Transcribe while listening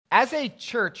As a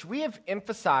church, we have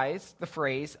emphasized the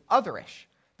phrase otherish,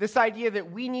 this idea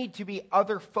that we need to be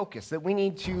other-focused, that we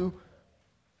need to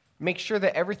make sure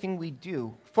that everything we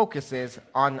do focuses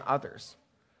on others.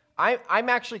 I'm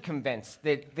actually convinced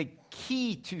that the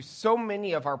key to so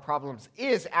many of our problems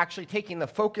is actually taking the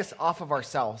focus off of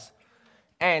ourselves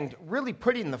and really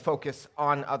putting the focus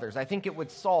on others. I think it would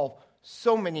solve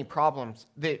so many problems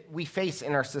that we face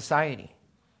in our society.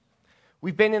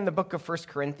 We've been in the book of 1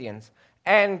 Corinthians,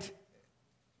 and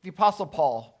the Apostle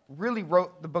Paul really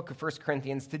wrote the book of 1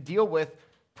 Corinthians to deal with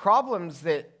problems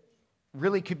that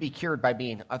really could be cured by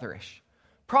being otherish.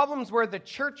 Problems where the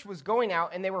church was going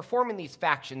out and they were forming these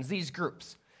factions, these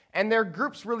groups. And their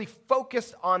groups really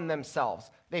focused on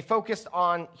themselves. They focused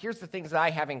on, here's the things that I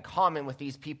have in common with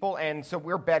these people, and so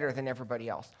we're better than everybody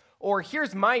else. Or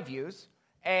here's my views,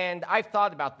 and I've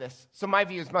thought about this, so my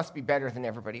views must be better than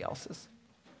everybody else's.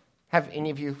 Have any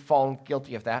of you fallen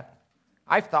guilty of that?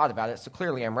 I've thought about it, so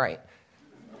clearly I'm right.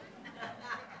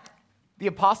 The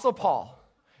Apostle Paul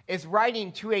is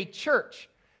writing to a church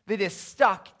that is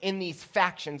stuck in these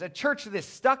factions, a church that is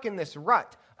stuck in this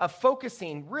rut of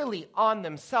focusing really on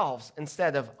themselves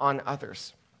instead of on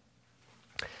others.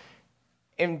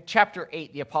 In chapter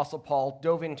 8, the Apostle Paul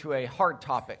dove into a hard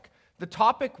topic. The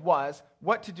topic was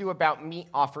what to do about meat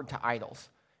offered to idols.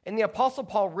 And the Apostle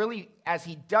Paul really, as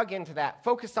he dug into that,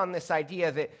 focused on this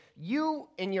idea that you,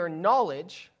 in your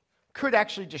knowledge, could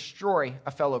actually destroy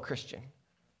a fellow Christian.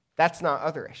 That's not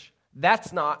otherish.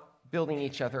 That's not building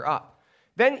each other up.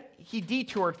 Then he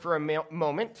detoured for a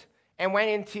moment and went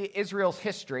into Israel's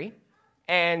history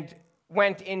and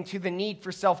went into the need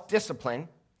for self-discipline.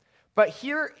 But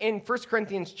here in 1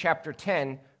 Corinthians chapter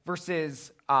 10,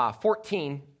 verses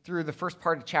 14 through the first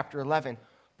part of chapter 11,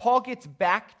 Paul gets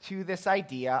back to this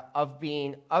idea of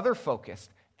being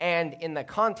other-focused and in the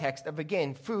context of,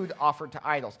 again, food offered to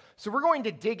idols. So we're going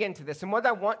to dig into this, and what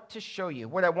I want to show you,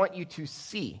 what I want you to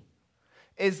see,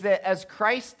 is that as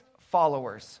Christ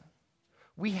followers,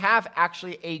 we have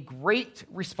actually a great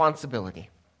responsibility.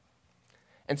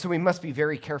 And so we must be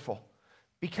very careful.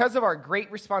 Because of our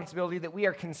great responsibility that we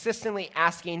are consistently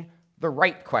asking the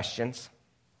right questions,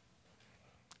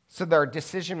 so that our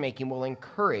decision-making will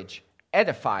encourage,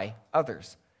 edify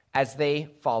others as they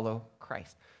follow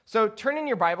Christ. So turn in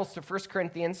your Bibles to 1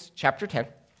 Corinthians chapter 10.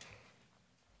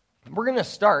 We're going to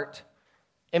start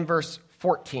in verse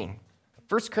 14.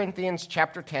 1 Corinthians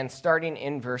chapter 10, starting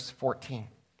in verse 14.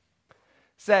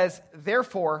 Says,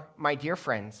 "Therefore, my dear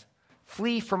friends,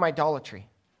 flee from idolatry.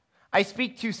 I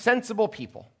speak to sensible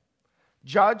people.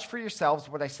 Judge for yourselves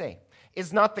what I say.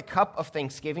 Is not the cup of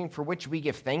thanksgiving for which we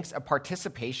give thanks a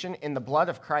participation in the blood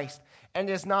of Christ? And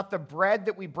is not the bread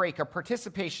that we break a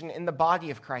participation in the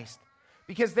body of Christ?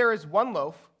 Because there is one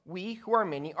loaf, we who are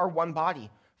many are one body,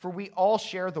 for we all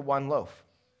share the one loaf.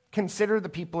 Consider the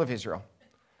people of Israel.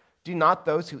 Do not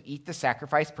those who eat the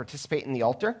sacrifice participate in the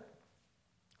altar?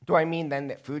 Do I mean then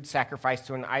that food sacrificed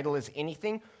to an idol is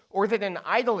anything, or that an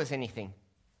idol is anything?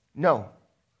 No.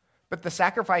 But the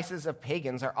sacrifices of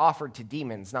pagans are offered to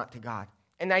demons, not to God.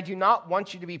 And I do not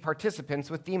want you to be participants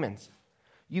with demons.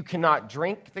 You cannot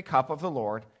drink the cup of the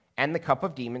Lord and the cup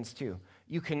of demons too.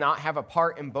 You cannot have a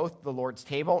part in both the Lord's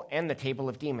table and the table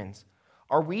of demons.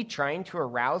 Are we trying to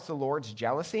arouse the Lord's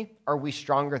jealousy? Are we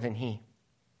stronger than he?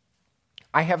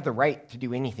 I have the right to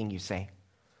do anything you say,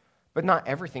 but not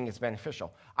everything is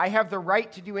beneficial. I have the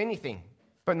right to do anything,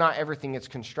 but not everything is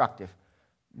constructive.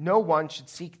 No one should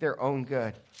seek their own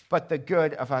good, but the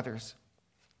good of others.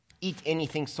 Eat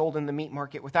anything sold in the meat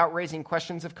market without raising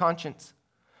questions of conscience.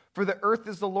 For the earth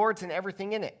is the Lord's and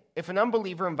everything in it. If an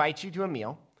unbeliever invites you to a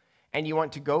meal, and you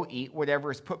want to go eat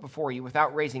whatever is put before you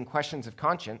without raising questions of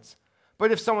conscience,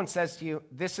 but if someone says to you,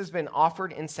 this has been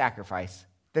offered in sacrifice,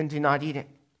 then do not eat it,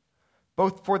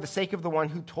 both for the sake of the one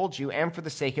who told you and for the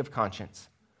sake of conscience.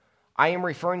 I am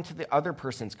referring to the other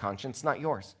person's conscience, not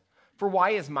yours. For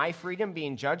why is my freedom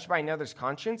being judged by another's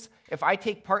conscience? If I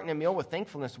take part in a meal with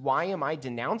thankfulness, why am I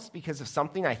denounced because of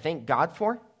something I thank God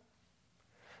for?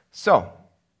 So,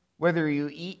 whether you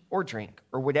eat or drink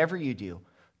or whatever you do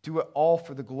it all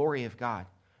for the glory of God.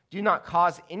 Do not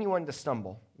cause anyone to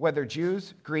stumble, whether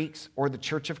Jews, Greeks, or the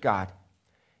church of God,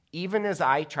 even as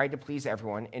I try to please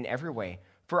everyone in every way.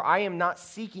 For I am not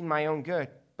seeking my own good,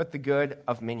 but the good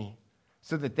of many,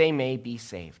 so that they may be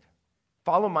saved.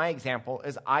 Follow my example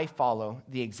as I follow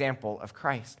the example of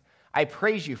Christ. I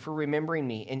praise you for remembering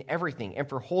me in everything and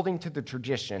for holding to the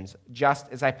traditions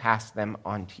just as I pass them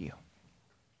on to you."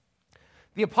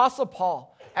 The Apostle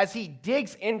Paul, as he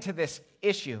digs into this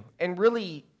issue and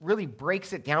really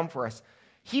breaks it down for us,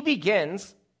 he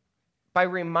begins by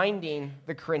reminding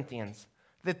the Corinthians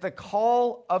that the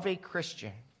call of a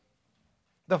Christian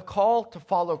The call to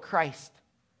follow Christ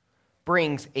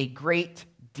brings a great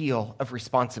deal of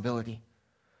responsibility.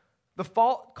 The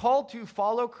call to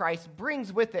follow Christ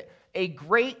brings with it a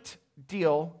great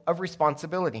deal of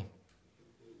responsibility.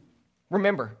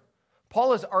 Remember,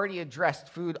 Paul has already addressed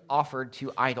food offered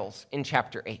to idols in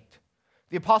chapter 8.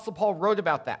 The Apostle Paul wrote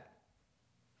about that.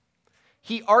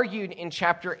 He argued in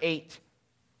chapter 8,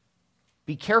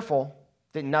 be careful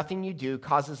that nothing you do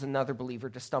causes another believer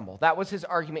to stumble. That was his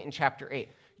argument in chapter 8.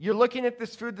 You're looking at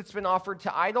this food that's been offered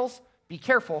to idols, be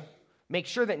careful. Make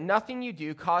sure that nothing you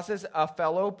do causes a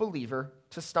fellow believer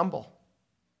to stumble.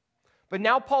 But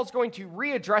now Paul's going to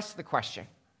readdress the question.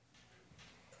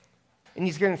 And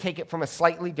he's going to take it from a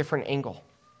slightly different angle.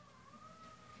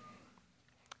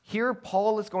 Here,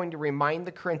 Paul is going to remind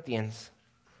the Corinthians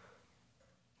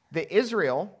that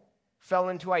Israel fell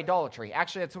into idolatry.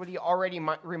 Actually, that's what he already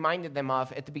reminded them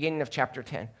of at the beginning of chapter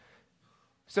 10.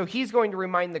 So he's going to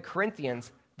remind the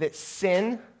Corinthians that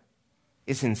sin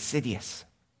is insidious.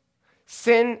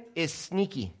 Sin is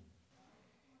sneaky.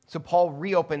 So Paul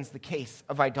reopens the case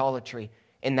of idolatry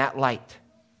in that light.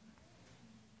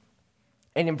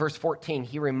 And in verse 14,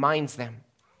 he reminds them,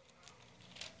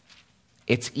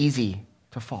 it's easy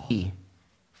to fall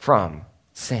from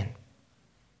sin.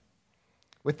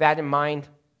 With that in mind,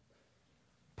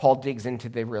 Paul digs into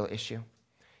the real issue.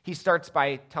 He starts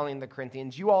by telling the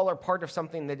Corinthians, you all are part of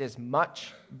something that is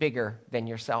much bigger than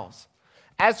yourselves.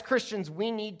 As Christians,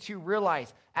 we need to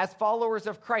realize, as followers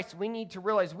of Christ, we need to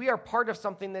realize we are part of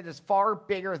something that is far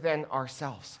bigger than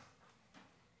ourselves.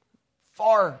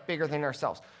 Far bigger than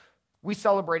ourselves. We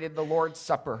celebrated the Lord's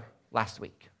Supper last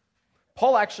week.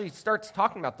 Paul actually starts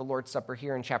talking about the Lord's Supper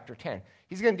here in chapter 10.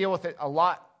 He's going to deal with it a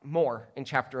lot more in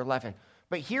chapter 11.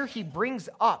 But here he brings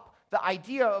up the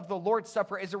idea of the Lord's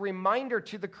Supper as a reminder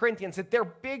to the Corinthians that they're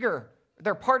bigger.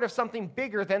 They're part of something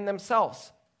bigger than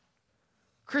themselves.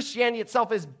 Christianity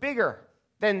itself is bigger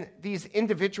than these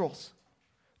individuals.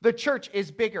 The church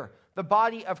is bigger. The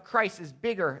body of Christ is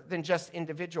bigger than just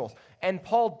individuals. And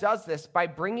Paul does this by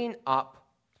bringing up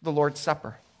the Lord's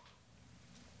Supper.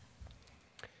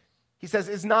 He says,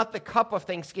 is not the cup of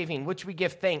thanksgiving, which we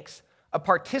give thanks, a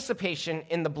participation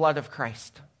in the blood of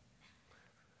Christ?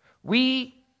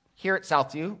 We here at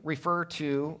Southview refer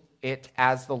to it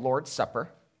as the Lord's Supper.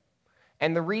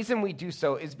 And the reason we do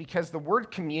so is because the word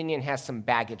communion has some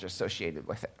baggage associated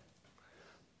with it.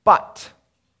 But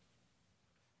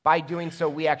by doing so,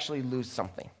 we actually lose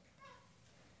something.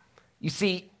 You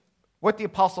see, what the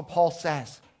Apostle Paul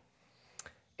says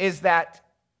is that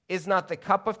is not the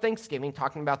cup of thanksgiving,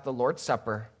 talking about the Lord's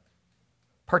Supper,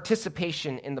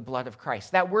 participation in the blood of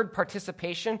Christ. That word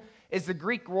participation is the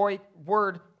Greek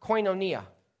word koinonia.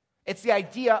 It's the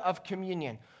idea of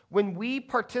communion. When we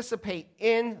participate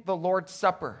in the Lord's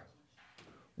Supper,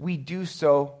 we do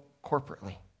so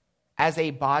corporately, as a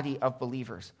body of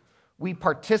believers. We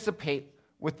participate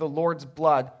with the Lord's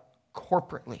blood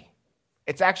corporately.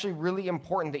 It's actually really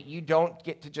important that you don't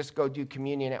get to just go do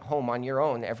communion at home on your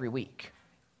own every week.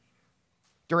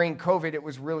 During COVID, it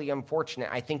was really unfortunate.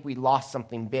 I think we lost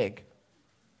something big.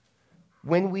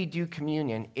 When we do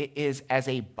communion, it is as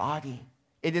a body.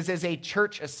 It is as a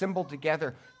church assembled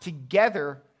together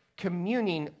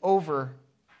communing over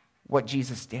what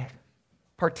Jesus did,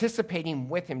 participating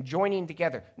with him, joining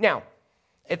together. Now,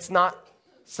 it's not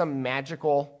some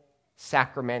magical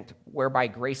sacrament whereby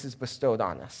grace is bestowed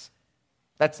on us.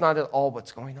 That's not at all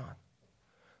what's going on.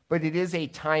 But it is a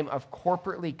time of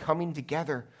corporately coming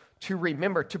together to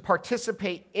remember, to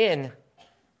participate in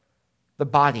the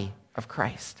body of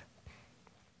Christ.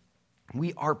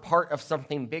 We are part of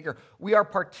something bigger. We are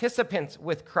participants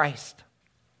with Christ.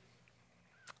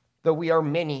 Though we are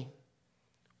many,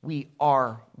 we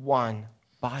are one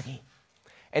body.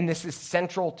 And this is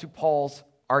central to Paul's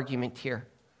argument here,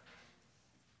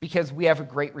 because we have a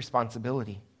great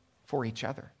responsibility for each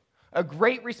other. A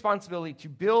great responsibility to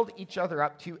build each other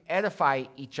up, to edify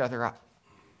each other up.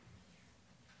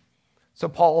 So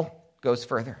Paul goes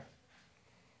further.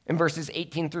 In verses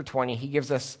 18 through 20, he gives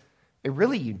us a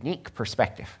really unique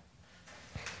perspective.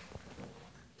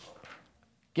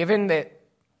 Given that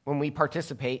when we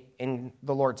participate in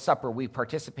the Lord's Supper, we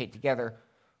participate together,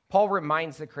 Paul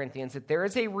reminds the Corinthians that there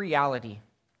is a reality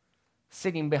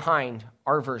sitting behind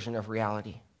our version of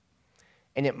reality,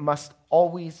 and it must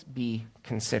always be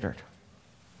considered.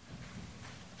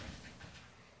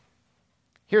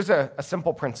 Here's a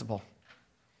simple principle.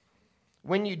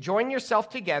 When you join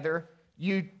yourself together,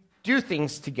 you do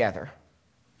things together.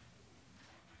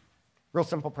 Real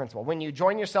simple principle. When you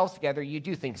join yourselves together, you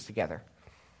do things together.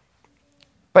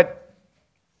 But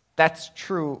that's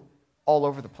true all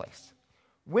over the place.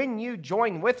 When you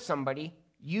join with somebody,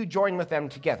 you join with them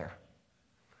together.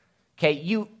 Okay,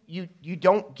 you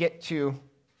don't get to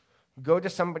go to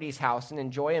somebody's house and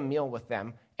enjoy a meal with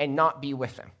them and not be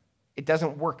with them. It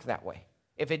doesn't work that way.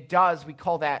 If it does, we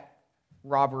call that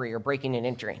robbery or breaking and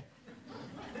entering.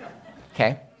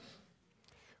 Okay?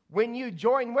 When you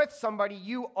join with somebody,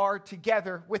 you are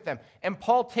together with them. And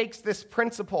Paul takes this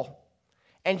principle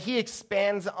and he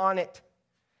expands on it.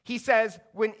 He says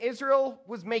when Israel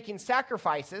was making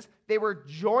sacrifices, they were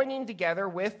joining together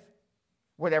with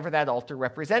whatever that altar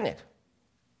represented.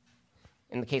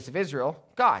 In the case of Israel,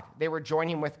 God. They were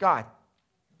joining with God.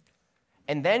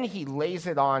 And then he lays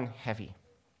it on heavy.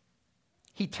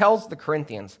 He tells the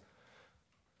Corinthians,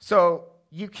 so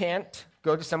you can't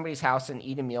go to somebody's house and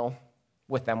eat a meal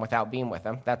with them without being with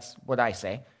them. That's what I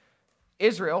say.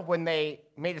 Israel, when they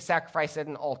made a sacrifice at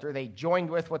an altar, they joined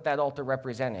with what that altar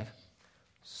represented.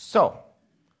 So,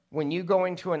 when you go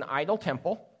into an idol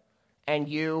temple and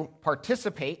you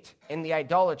participate in the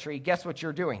idolatry, guess what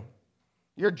you're doing?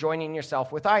 You're joining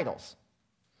yourself with idols.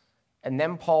 And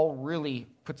then Paul really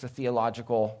puts a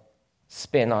theological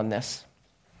spin on this.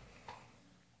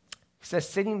 He says,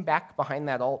 sitting back behind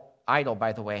that idol,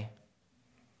 by the way,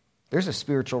 there's a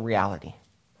spiritual reality.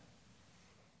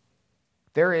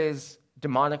 There is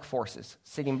demonic forces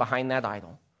sitting behind that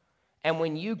idol. And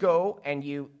when you go and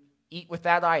you eat with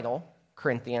that idol,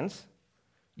 Corinthians,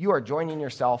 you are joining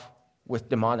yourself with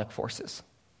demonic forces.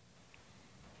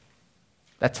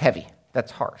 That's heavy.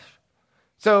 That's harsh.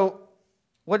 So,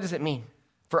 what does it mean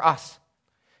for us?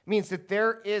 It means that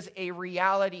there is a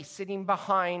reality sitting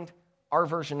behind our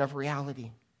version of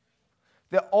reality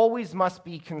that always must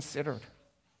be considered.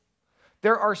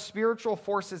 There are spiritual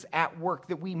forces at work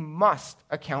that we must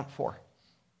account for.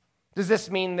 Does this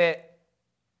mean that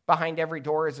behind every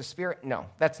door is a spirit? No,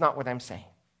 that's not what I'm saying.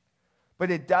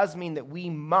 But it does mean that we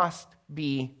must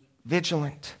be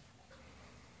vigilant.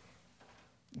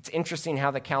 It's interesting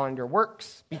how the calendar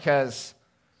works because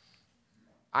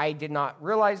I did not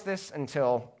realize this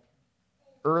until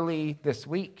early this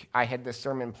week. I had this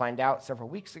sermon planned out several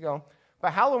weeks ago.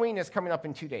 But Halloween is coming up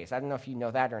in 2 days. I don't know if you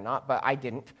know that or not, but I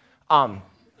didn't.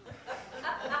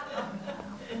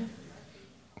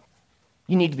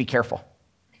 You need to be careful.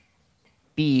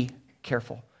 Be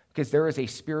careful. Because there is a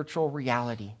spiritual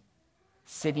reality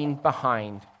sitting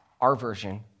behind our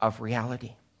version of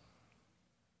reality.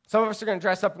 Some of us are going to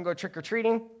dress up and go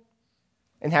trick-or-treating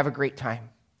and have a great time.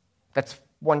 That's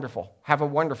wonderful. Have a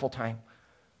wonderful time.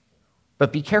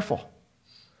 But be careful.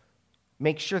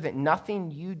 Make sure that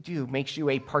nothing you do makes you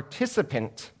a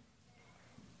participant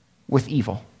with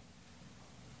evil.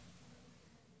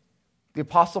 The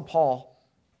Apostle Paul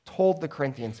told the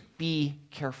Corinthians, be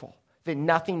careful, that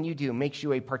nothing you do makes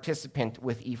you a participant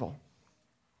with evil.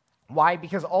 Why?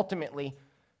 Because ultimately,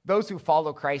 those who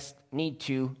follow Christ need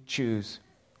to choose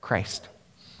Christ.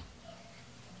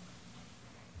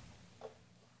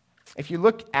 If you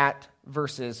look at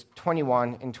verses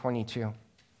 21 and 22,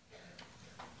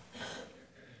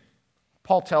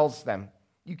 Paul tells them,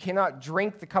 you cannot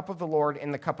drink the cup of the Lord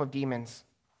and the cup of demons.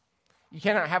 You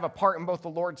cannot have a part in both the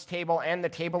Lord's table and the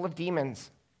table of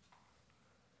demons.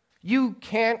 You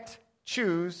can't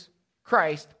choose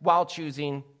Christ while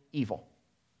choosing evil.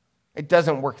 It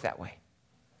doesn't work that way.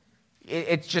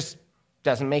 It just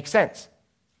doesn't make sense.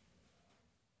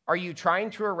 Are you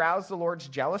trying to arouse the Lord's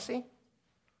jealousy?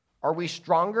 Are we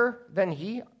stronger than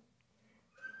he?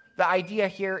 The idea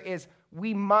here is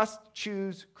we must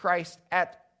choose Christ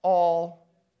at all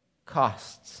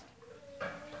costs.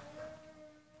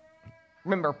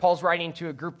 Remember, Paul's writing to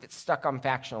a group that's stuck on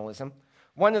factionalism.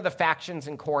 One of the factions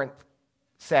in Corinth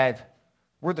said,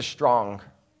 we're the strong.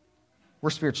 We're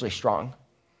spiritually strong.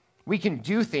 We can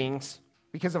do things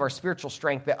because of our spiritual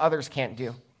strength that others can't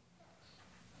do.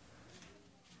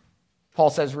 Paul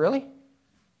says, really?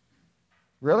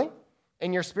 Really?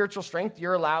 In your spiritual strength,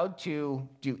 you're allowed to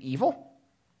do evil?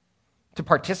 To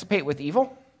participate with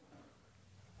evil?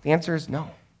 The answer is no.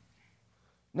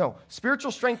 No.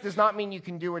 Spiritual strength does not mean you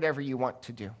can do whatever you want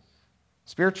to do.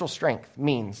 Spiritual strength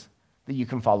means that you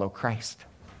can follow Christ.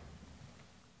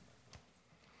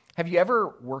 Have you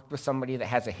ever worked with somebody that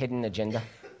has a hidden agenda?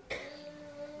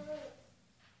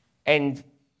 And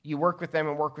you work with them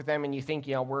and you think,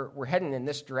 we're heading in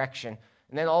this direction.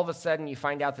 And then all of a sudden you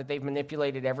find out that they've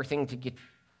manipulated everything to get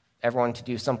everyone to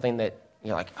do something that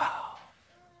you're like, oh,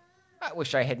 I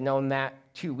wish I had known that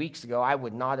 2 weeks ago. I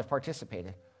would not have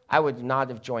participated. I would not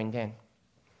have joined in.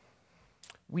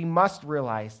 We must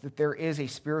realize that there is a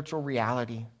spiritual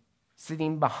reality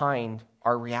sitting behind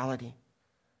our reality.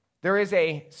 There is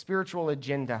a spiritual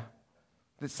agenda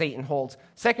that Satan holds.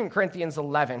 2 Corinthians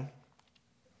 11.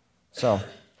 So,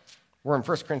 We're in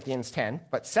 1 Corinthians 10,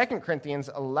 but 2 Corinthians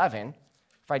 11,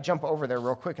 if I jump over there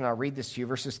real quick and I'll read this to you,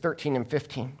 verses 13 and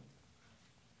 15,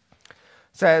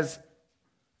 says,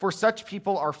 "For such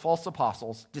people are false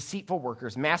apostles, deceitful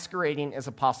workers, masquerading as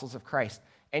apostles of Christ.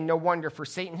 And no wonder, for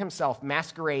Satan himself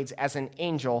masquerades as an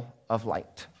angel of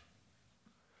light."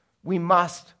 We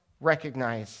must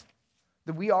recognize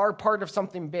that we are part of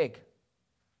something big,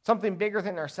 something bigger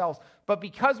than ourselves. But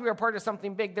because we are part of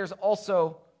something big, there's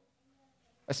also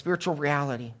a spiritual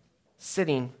reality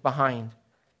sitting behind.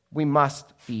 We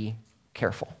must be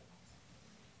careful.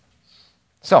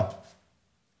 So,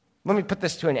 let me put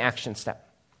this to an action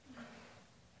step.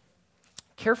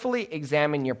 Carefully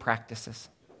examine your practices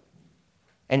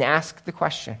and ask the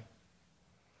question,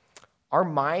 are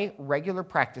my regular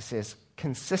practices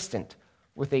consistent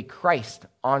with a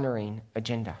Christ-honoring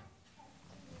agenda?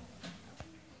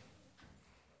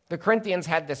 The Corinthians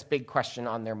had this big question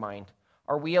on their mind.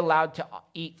 Are we allowed to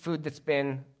eat food that's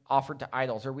been offered to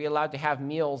idols? Are we allowed to have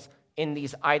meals in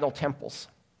these idol temples?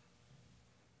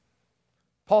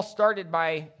 Paul started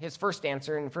by his first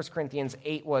answer in 1 Corinthians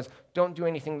 8 was, don't do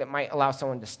anything that might allow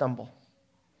someone to stumble.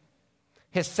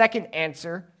 His second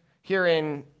answer here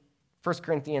in 1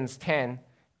 Corinthians 10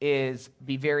 is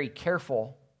be very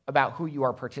careful about who you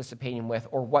are participating with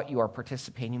or what you are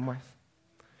participating with.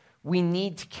 We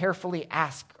need to carefully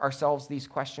ask ourselves these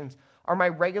questions. Are my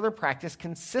regular practice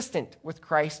consistent with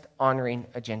Christ-honoring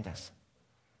agendas?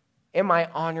 Am I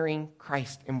honoring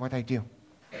Christ in what I do?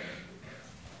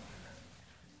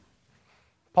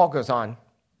 Paul goes on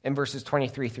in verses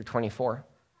 23 through 24.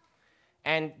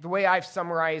 And the way I've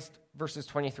summarized verses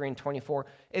 23 and 24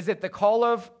 is that the call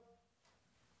of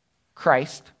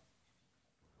Christ,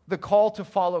 the call to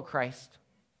follow Christ,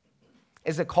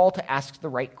 is a call to ask the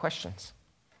right questions.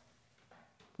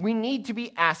 We need to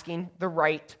be asking the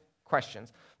right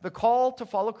questions. The call to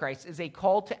follow Christ is a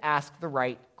call to ask the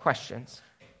right questions.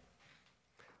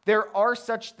 There are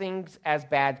such things as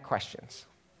bad questions.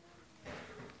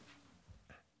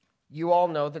 You all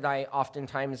know that I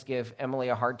oftentimes give Emily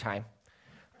a hard time.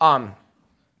 I'll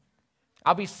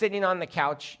be sitting on the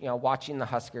couch, watching the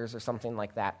Huskers or something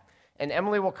like that. And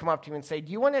Emily will come up to me and say,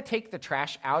 do you want to take the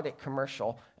trash out at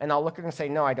commercial? And I'll look at her and say,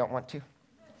 no, I don't want to.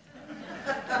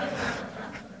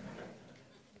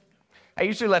 I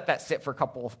usually let that sit for a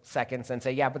couple of seconds and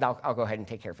say, yeah, but I'll go ahead and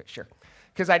take care of it, sure.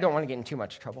 Because I don't want to get in too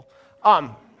much trouble.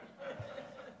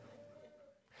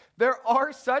 There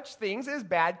are such things as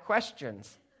bad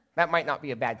questions. That might not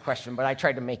be a bad question, but I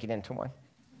tried to make it into one.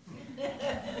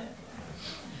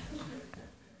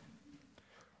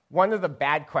 One of the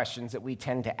bad questions that we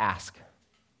tend to ask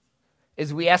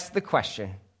is we ask the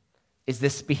question, is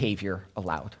this behavior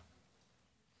allowed?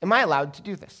 Am I allowed to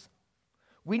do this?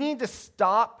 We need to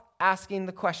stop asking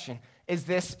the question, is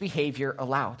this behavior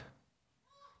allowed?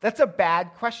 That's a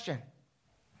bad question.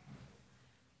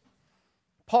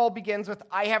 Paul begins with,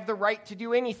 I have the right to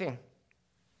do anything.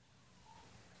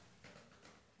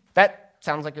 That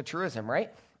sounds like a truism,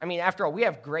 right? I mean, after all, we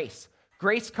have grace.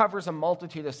 Grace covers a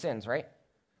multitude of sins, right?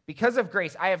 Because of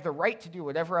grace, I have the right to do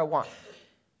whatever I want.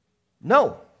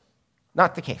 No,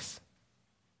 not the case.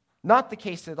 Not the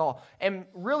case at all. And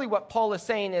really what Paul is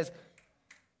saying is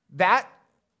that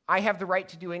I have the right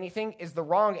to do anything is the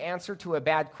wrong answer to a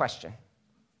bad question.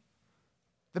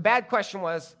 The bad question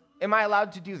was, am I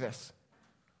allowed to do this?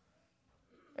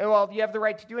 And well, you have the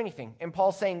right to do anything. And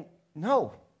Paul's saying,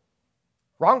 no.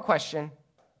 Wrong question,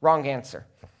 wrong answer.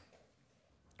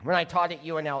 When I taught at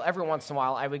UNL, every once in a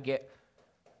while I would get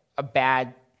a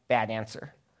bad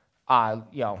answer.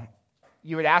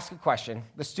 You would ask a question,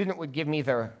 the student would give me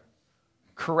the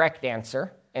correct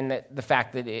answer, and the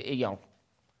fact that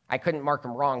I couldn't mark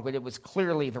them wrong, but it was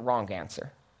clearly the wrong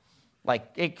answer.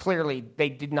 They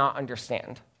did not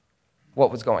understand what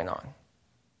was going on.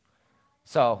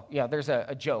 So, there's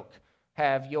a joke.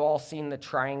 Have you all seen the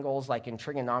triangles in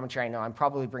trigonometry? I know I'm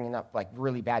probably bringing up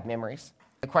really bad memories.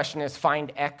 The question is,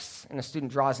 find X, and the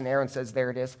student draws an arrow and says, there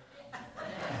it is.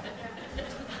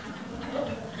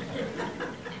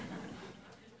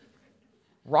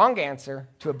 Wrong answer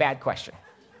to a bad question.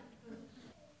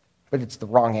 But it's the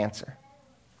wrong answer.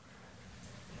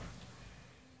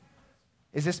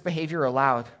 Is this behavior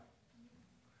allowed?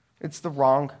 It's the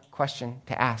wrong question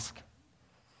to ask.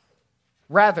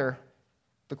 Rather,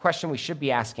 the question we should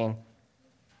be asking,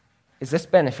 is this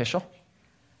beneficial?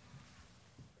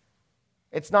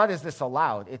 It's not, is this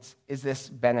allowed? It's, is this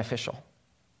beneficial?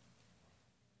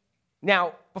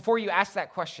 Now, before you ask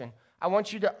that question, I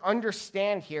want you to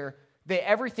understand here that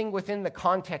everything within the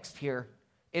context here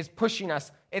is pushing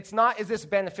us. It's not, is this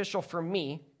beneficial for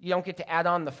me? You don't get to add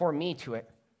on the for me to it.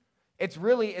 It's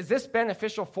really, is this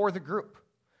beneficial for the group?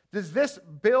 Does this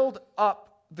build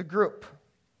up the group?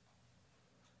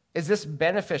 Is this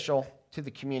beneficial to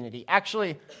the community?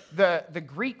 Actually, the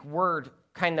Greek word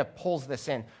kind of pulls this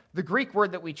in. The Greek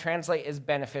word that we translate as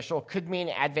beneficial could mean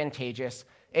advantageous.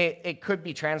 It could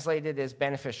be translated as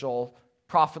beneficial,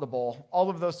 profitable, all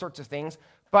of those sorts of things.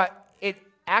 But it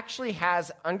actually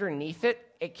has underneath it,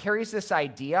 it carries this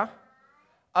idea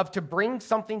of to bring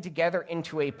something together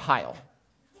into a pile.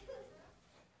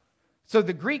 So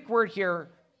the Greek word here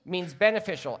means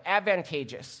beneficial,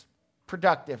 advantageous,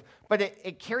 productive, but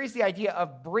it carries the idea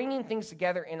of bringing things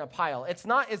together in a pile. It's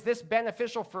not, is this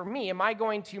beneficial for me? Am I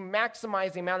going to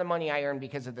maximize the amount of money I earn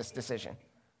because of this decision?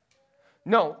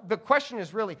 No, the question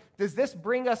is really, does this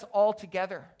bring us all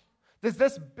together? Does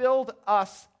this build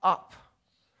us up?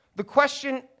 The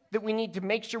question that we need to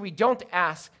make sure we don't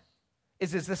ask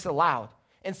is this allowed?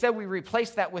 Instead, we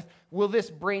replace that with, will this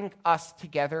bring us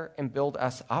together and build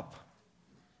us up?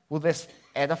 Will this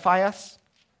edify us?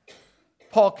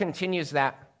 Paul continues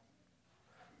that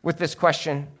with this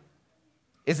question,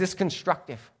 is this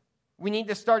constructive? We need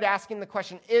to start asking the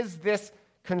question, is this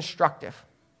constructive?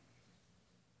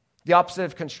 The opposite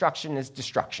of construction is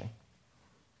destruction.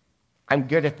 I'm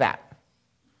good at that.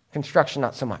 Construction,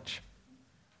 not so much.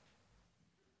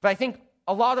 But I think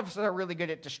a lot of us are really good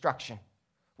at destruction,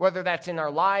 whether that's in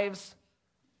our lives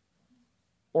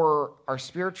or our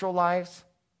spiritual lives.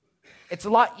 It's a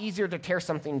lot easier to tear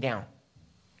something down.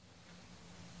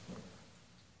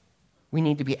 We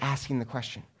need to be asking the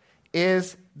question,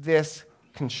 is this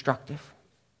constructive?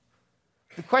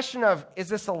 The question of, is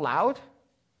this allowed?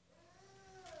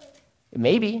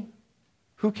 Maybe.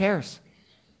 Who cares?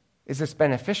 Is this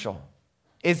beneficial?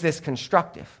 Is this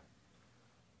constructive?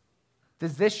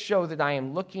 Does this show that I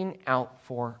am looking out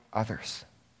for others?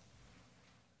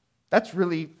 That's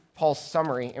really Paul's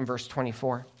summary in verse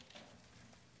 24.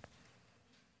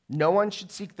 No one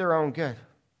should seek their own good,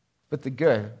 but the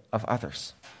good of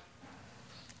others.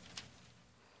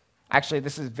 Actually,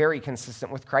 this is very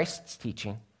consistent with Christ's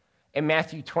teaching. In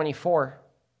Matthew 24,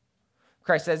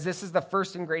 Christ says, this is the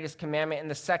first and greatest commandment,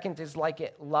 and the second is like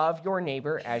it, love your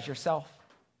neighbor as yourself.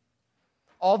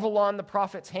 All the law and the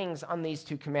prophets hangs on these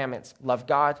two commandments. Love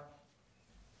God,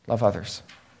 love others.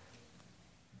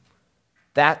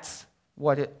 That's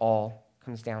what it all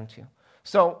comes down to.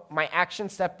 So my action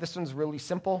step, this one's really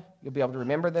simple. You'll be able to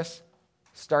remember this.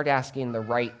 Start asking the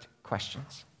right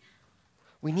questions.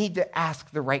 We need to ask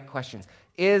the right questions.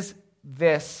 Is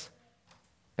this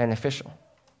beneficial?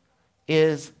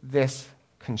 Is this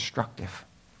constructive?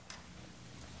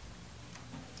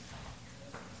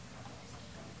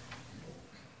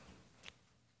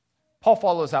 Paul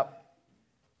follows up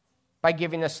by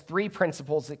giving us 3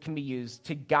 principles that can be used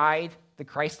to guide the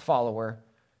Christ follower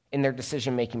in their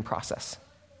decision-making process.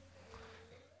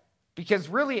 Because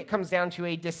really it comes down to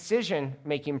a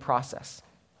decision-making process.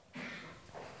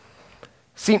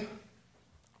 See,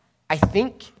 I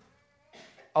think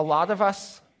a lot of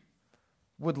us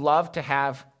would love to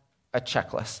have a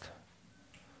checklist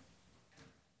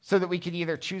so that we could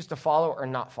either choose to follow or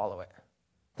not follow it.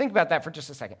 Think about that for just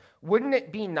a second. Wouldn't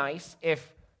it be nice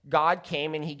if God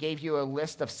came and he gave you a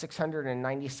list of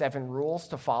 697 rules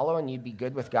to follow and you'd be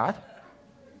good with God?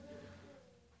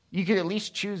 You could at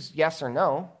least choose yes or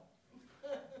no.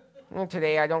 And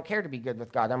today I don't care to be good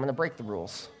with God. I'm going to break the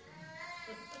rules.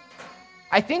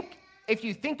 I think if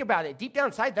you think about it, deep down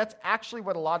inside, that's actually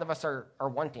what a lot of us are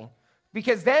wanting.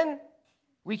 Because then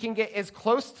we can get as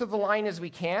close to the line as we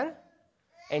can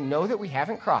and know that we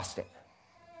haven't crossed it.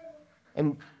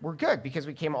 And we're good because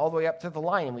we came all the way up to the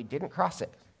line and we didn't cross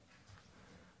it.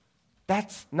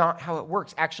 That's not how it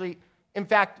works. Actually, in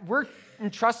fact, we're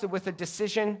entrusted with a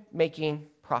decision-making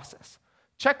process.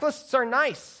 Checklists are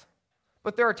nice,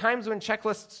 but there are times when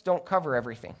checklists don't cover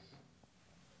everything.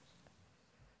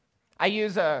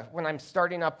 When I'm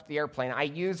starting up the airplane, I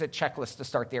use a checklist to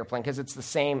start the airplane because it's the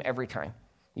same every time.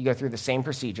 You go through the same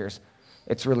procedures.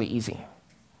 It's really easy.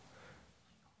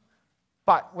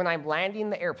 But when I'm landing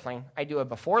the airplane, I do a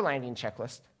before landing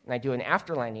checklist and I do an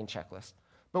after landing checklist.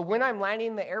 But when I'm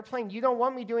landing the airplane, you don't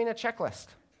want me doing a checklist.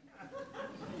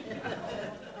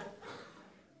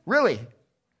 Really?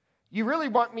 You really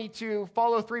want me to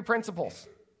follow 3 principles.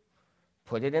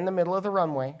 Put it in the middle of the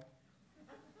runway.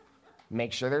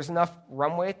 Make sure there's enough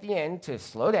runway at the end to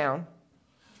slow down.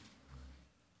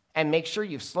 And make sure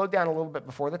you've slowed down a little bit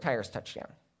before the tires touch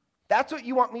down. That's what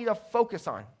you want me to focus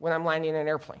on when I'm landing an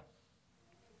airplane.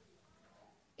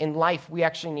 In life, we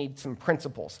actually need some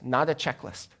principles, not a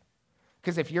checklist.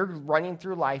 Because if you're running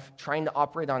through life trying to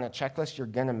operate on a checklist, you're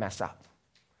going to mess up.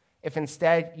 If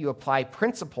instead you apply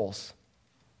principles,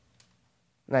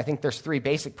 and I think there's 3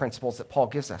 basic principles that Paul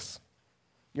gives us.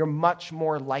 you're much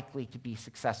more likely to be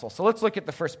successful. So let's look at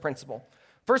the first principle.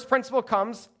 First principle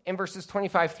comes in verses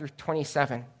 25 through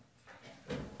 27.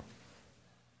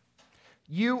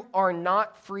 You are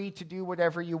not free to do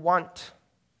whatever you want,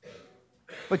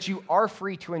 but you are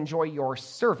free to enjoy your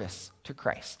service to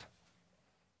Christ.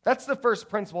 That's the first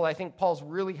principle I think Paul's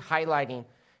really highlighting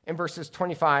in verses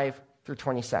 25 through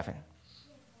 27.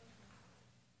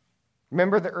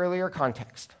 Remember the earlier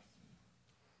context.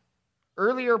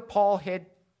 Earlier, Paul had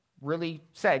really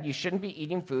said you shouldn't be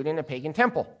eating food in a pagan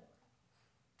temple.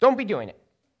 Don't be doing it.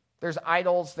 There's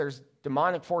idols, there's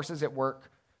demonic forces at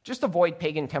work. Just avoid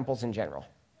pagan temples in general.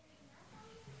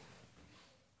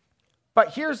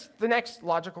 But here's the next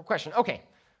logical question. Okay,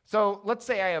 so let's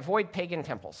say I avoid pagan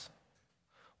temples.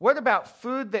 What about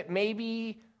food that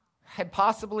maybe had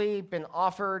possibly been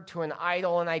offered to an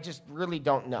idol and I just really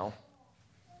don't know?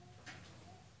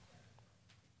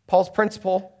 Paul's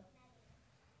principle,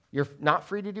 you're not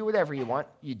free to do whatever you want.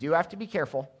 You do have to be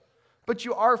careful. But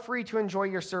you are free to enjoy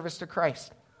your service to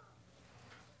Christ.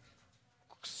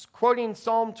 Quoting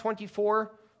Psalm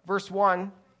 24, verse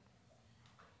 1,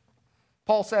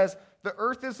 Paul says, "The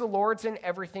earth is the Lord's and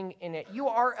everything in it. You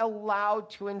are allowed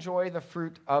to enjoy the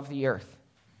fruit of the earth."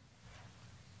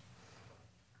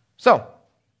 So,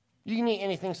 you can eat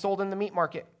anything sold in the meat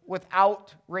market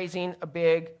without raising a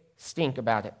big stink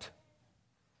about it.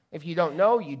 If you don't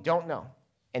know, you don't know.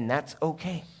 And that's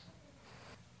okay.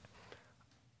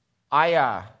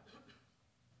 I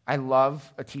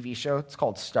love a TV show. It's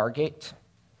called Stargate.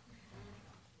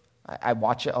 I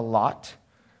watch it a lot.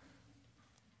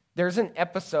 There's an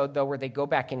episode, though, where they go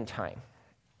back in time.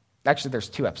 Actually, there's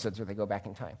 2 episodes where they go back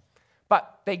in time.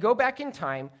 But they go back in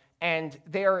time, and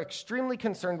they are extremely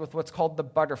concerned with what's called the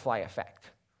butterfly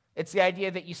effect. It's the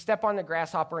idea that you step on a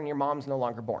grasshopper and your mom's no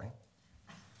longer born.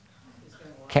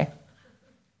 Okay?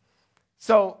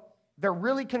 So they're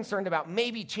really concerned about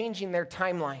maybe changing their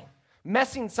timeline,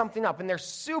 messing something up, and they're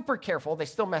super careful. They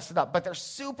still mess it up, but they're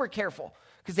super careful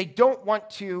because they don't want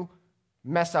to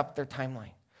mess up their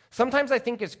timeline. Sometimes I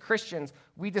think as Christians,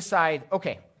 we decide,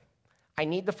 okay, I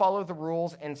need to follow the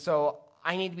rules, and so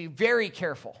I need to be very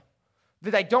careful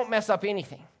that I don't mess up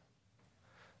anything.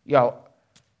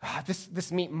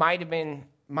 This meat might have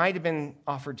been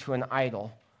offered to an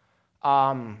idol.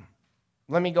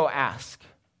 Let me go ask.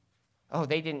 Oh,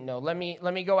 they didn't know. Let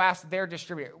me go ask their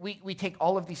distributor. We take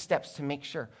all of these steps to make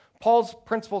sure. Paul's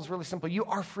principle is really simple. You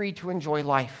are free to enjoy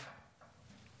life.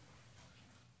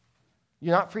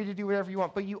 You're not free to do whatever you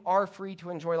want, but you are free to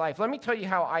enjoy life. Let me tell you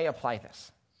how I apply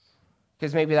this,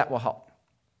 because maybe that will help.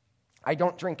 I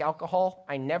don't drink alcohol.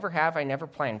 I never have. I never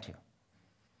plan to.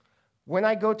 When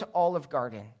I go to Olive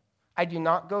Garden, I do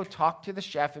not go talk to the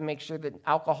chef and make sure that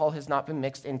alcohol has not been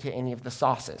mixed into any of the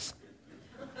sauces.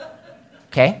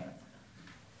 Okay?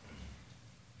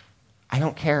 I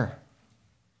don't care.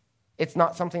 It's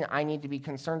not something I need to be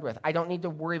concerned with. I don't need to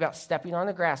worry about stepping on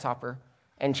a grasshopper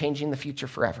and changing the future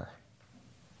forever.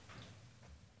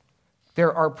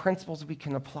 There are principles we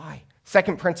can apply.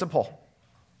 Second principle.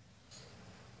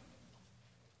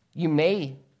 You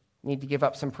may need to give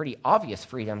up some pretty obvious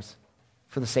freedoms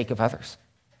for the sake of others.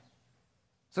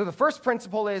 So the first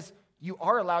principle is you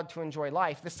are allowed to enjoy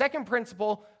life. The second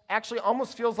principle actually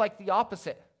almost feels like the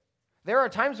opposite. There are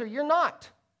times where you're not.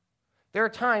 There are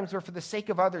times where for the sake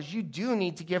of others, you do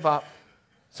need to give up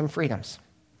some freedoms.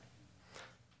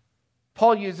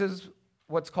 Paul uses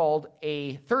what's called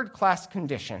a third-class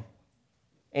condition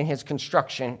in his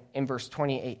construction in verse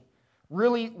 28.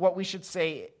 Really, what we should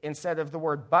say instead of the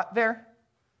word but there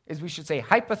is we should say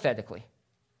hypothetically.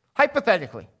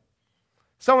 Hypothetically.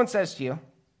 Someone says to you,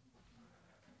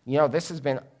 this has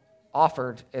been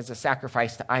offered as a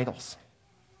sacrifice to idols.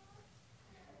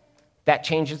 That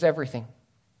changes everything.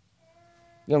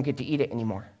 You don't get to eat it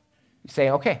anymore. You say,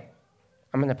 okay,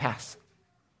 I'm going to pass.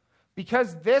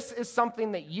 Because this is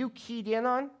something that you keyed in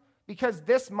on, because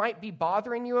this might be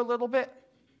bothering you a little bit,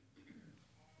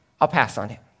 I'll pass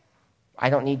on it. I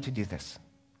don't need to do this.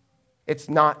 It's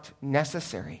not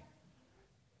necessary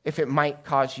if it might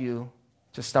cause you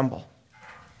to stumble.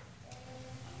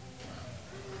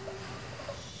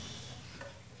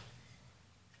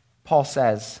 Paul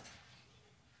says,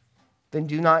 then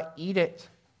do not eat it,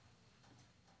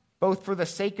 both for the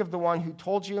sake of the one who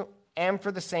told you and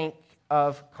for the sake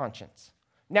of conscience.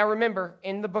 Now remember,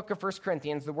 in the book of 1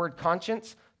 Corinthians, the word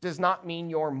conscience does not mean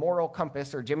your moral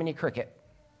compass or Jiminy Cricket.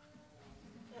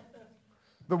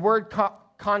 The word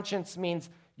conscience means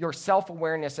your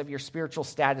self-awareness of your spiritual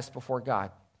status before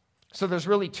God. So there's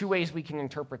really 2 ways we can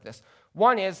interpret this.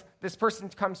 One is this person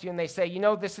comes to you and they say,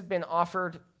 this had been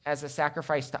offered as a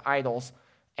sacrifice to idols,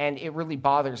 and it really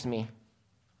bothers me.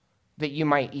 that you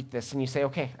might eat this, and you say,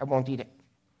 okay, I won't eat it.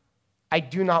 I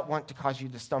do not want to cause you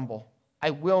to stumble.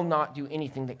 I will not do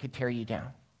anything that could tear you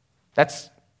down. That's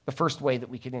the first way that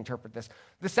we could interpret this.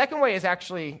 The second way is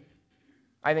actually,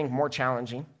 I think, more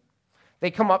challenging.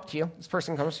 They come up to you, this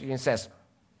person comes to you and says,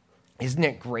 isn't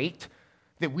it great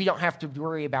that we don't have to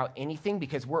worry about anything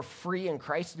because we're free in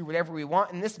Christ to do whatever we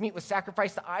want, and this meat was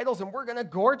sacrificed to idols, and we're going to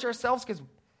gorge ourselves because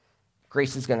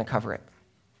grace is going to cover it.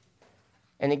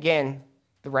 And again,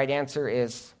 the right answer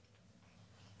is,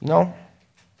 no,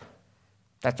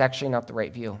 that's actually not the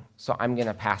right view, so I'm going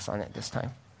to pass on it this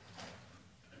time.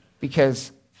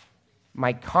 Because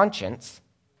my conscience,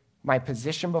 my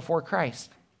position before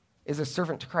Christ, is a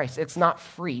servant to Christ. It's not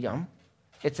freedom.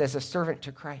 It's as a servant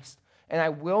to Christ. And I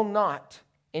will not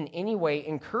in any way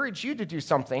encourage you to do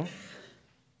something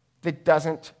that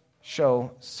doesn't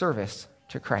show service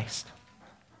to Christ.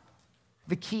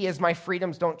 The key is my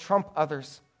freedoms don't trump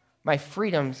others. My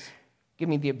freedoms give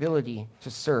me the ability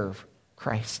to serve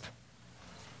Christ.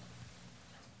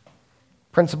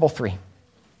 Principle 3.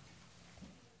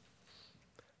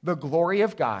 The glory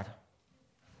of God,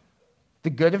 the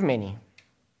good of many,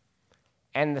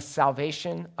 and the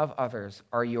salvation of others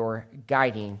are your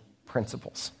guiding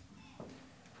principles.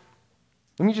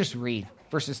 Let me just read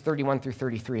verses 31 through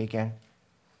 33 again.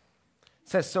 It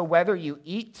says, so whether you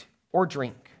eat or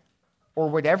drink or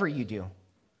whatever you do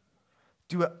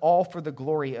it all for the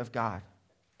glory of God.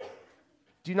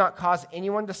 Do not cause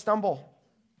anyone to stumble,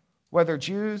 whether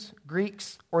Jews,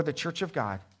 Greeks, or the church of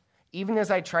God, even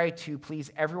as I try to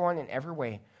please everyone in every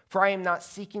way. For I am not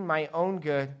seeking my own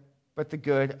good, but the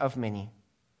good of many,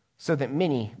 so that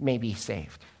many may be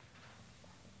saved.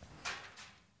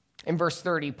 In verse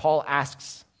 30, Paul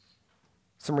asks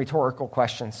some rhetorical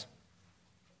questions.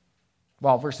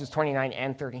 Well, verses 29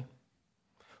 and 30.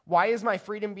 Why is my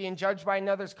freedom being judged by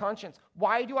another's conscience?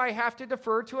 Why do I have to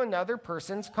defer to another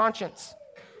person's conscience?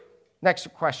 Next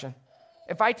question.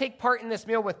 If I take part in this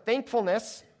meal with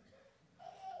thankfulness,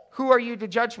 who are you to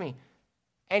judge me?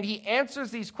 And he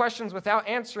answers these questions without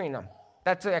answering them.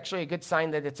 That's actually a good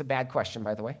sign that it's a bad question,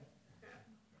 by the way.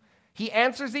 He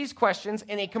answers these questions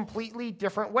in a completely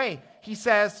different way. He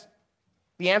says,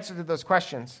 the answer to those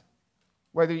questions,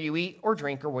 whether you eat or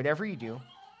drink or whatever you do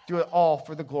it all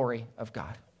for the glory of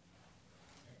God.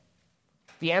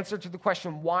 The answer to the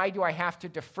question, why do I have to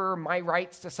defer my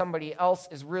rights to somebody else,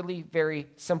 is really very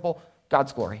simple.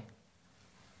 God's glory.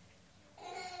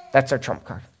 That's our trump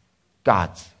card.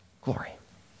 God's glory.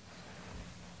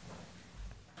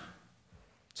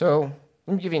 So,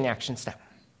 let me give you an action step.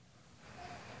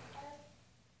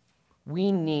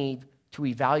 We need to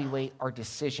evaluate our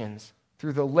decisions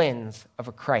through the lens of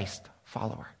a Christ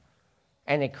follower.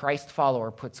 And a Christ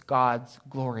follower puts God's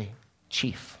glory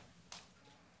chief.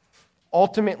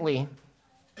 Ultimately,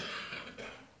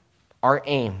 our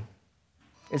aim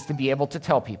is to be able to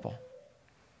tell people,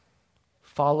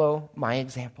 follow my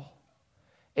example,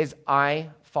 as I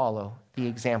follow the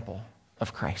example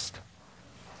of Christ.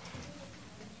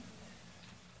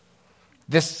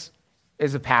 This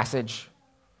is a passage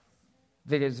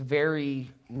that is very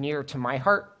near to my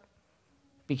heart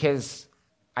because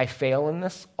I fail in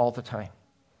this all the time.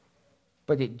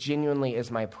 But it genuinely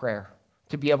is my prayer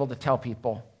to be able to tell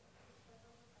people,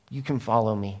 you can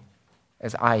follow me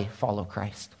as I follow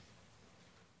Christ.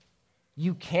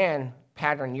 You can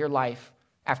pattern your life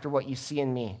after what you see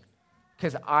in me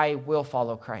because I will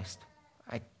follow Christ.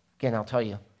 I'll tell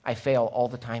you, I fail all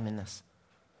the time in this.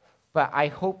 But I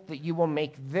hope that you will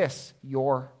make this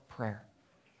your prayer.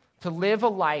 To live a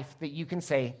life that you can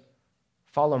say,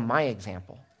 follow my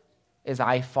example as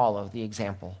I follow the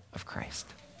example of Christ.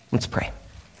 Let's pray.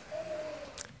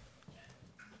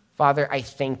 Father, I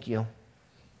thank you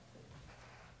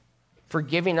for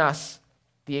giving us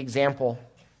the example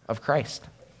of Christ,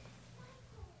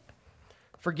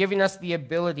 for giving us the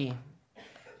ability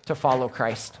to follow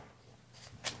Christ,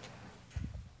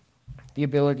 the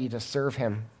ability to serve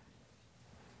him,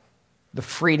 the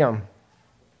freedom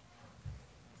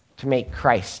to make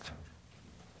Christ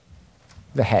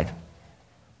the head.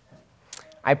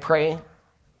 I pray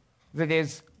that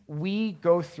as we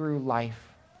go through life,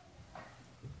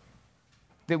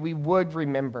 that we would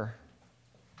remember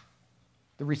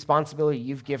the responsibility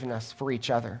you've given us for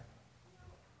each other,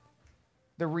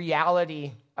 the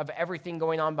reality of everything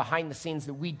going on behind the scenes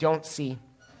that we don't see,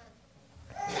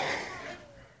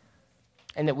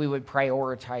 and that we would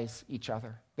prioritize each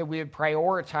other, that we would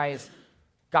prioritize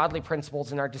godly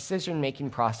principles in our decision-making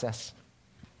process.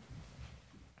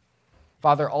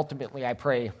 Father, ultimately, I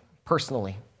pray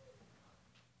personally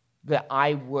that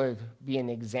I would be an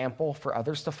example for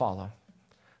others to follow,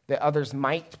 that others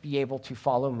might be able to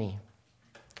follow me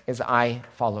as I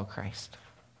follow Christ.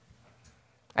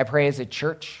 I pray as a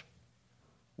church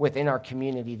within our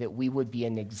community that we would be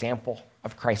an example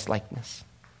of Christ-likeness,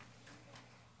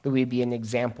 that we'd be an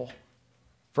example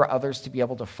for others to be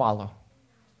able to follow,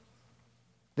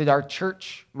 that our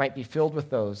church might be filled with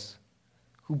those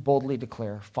who boldly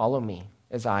declare, follow me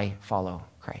as I follow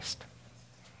Christ.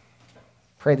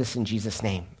 Pray this in Jesus'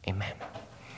 name, amen.